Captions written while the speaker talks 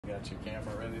Got your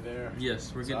camera ready there?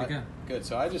 Yes, we're good to go. Good.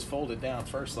 So I just fold it down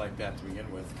first like that to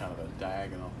begin with, kind of a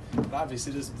diagonal. But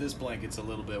obviously this blanket's a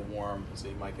little bit warm, so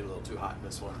you might get a little too hot in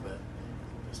this one, but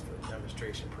just for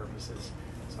demonstration purposes.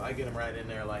 So I get them right in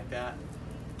there like that,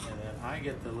 and then I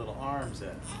get the little arms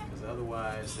in, because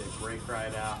otherwise they break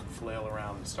right out and flail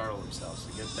around and startle themselves.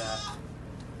 So get that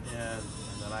in, and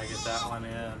then I get that one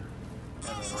in, and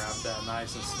then wrap that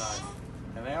nice and snug.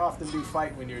 And they often do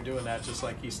fight when you're doing that, just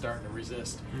like he's starting to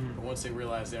resist. But once they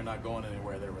realize they're not going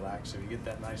anywhere, they're relaxed. So you get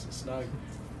that nice and snug,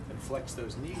 and flex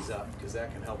those knees up, because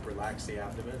that can help relax the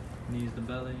abdomen. Knees the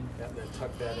belly. Yep, then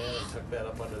tuck that in and tuck that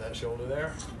up under that shoulder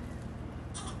there.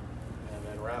 And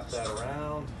then wrap that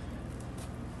around.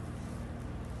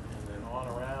 And then on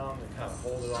around, and kind of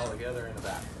hold it all together in the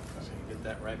back. So you get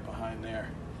that right behind there.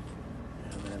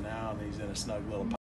 And then now he's in a snug little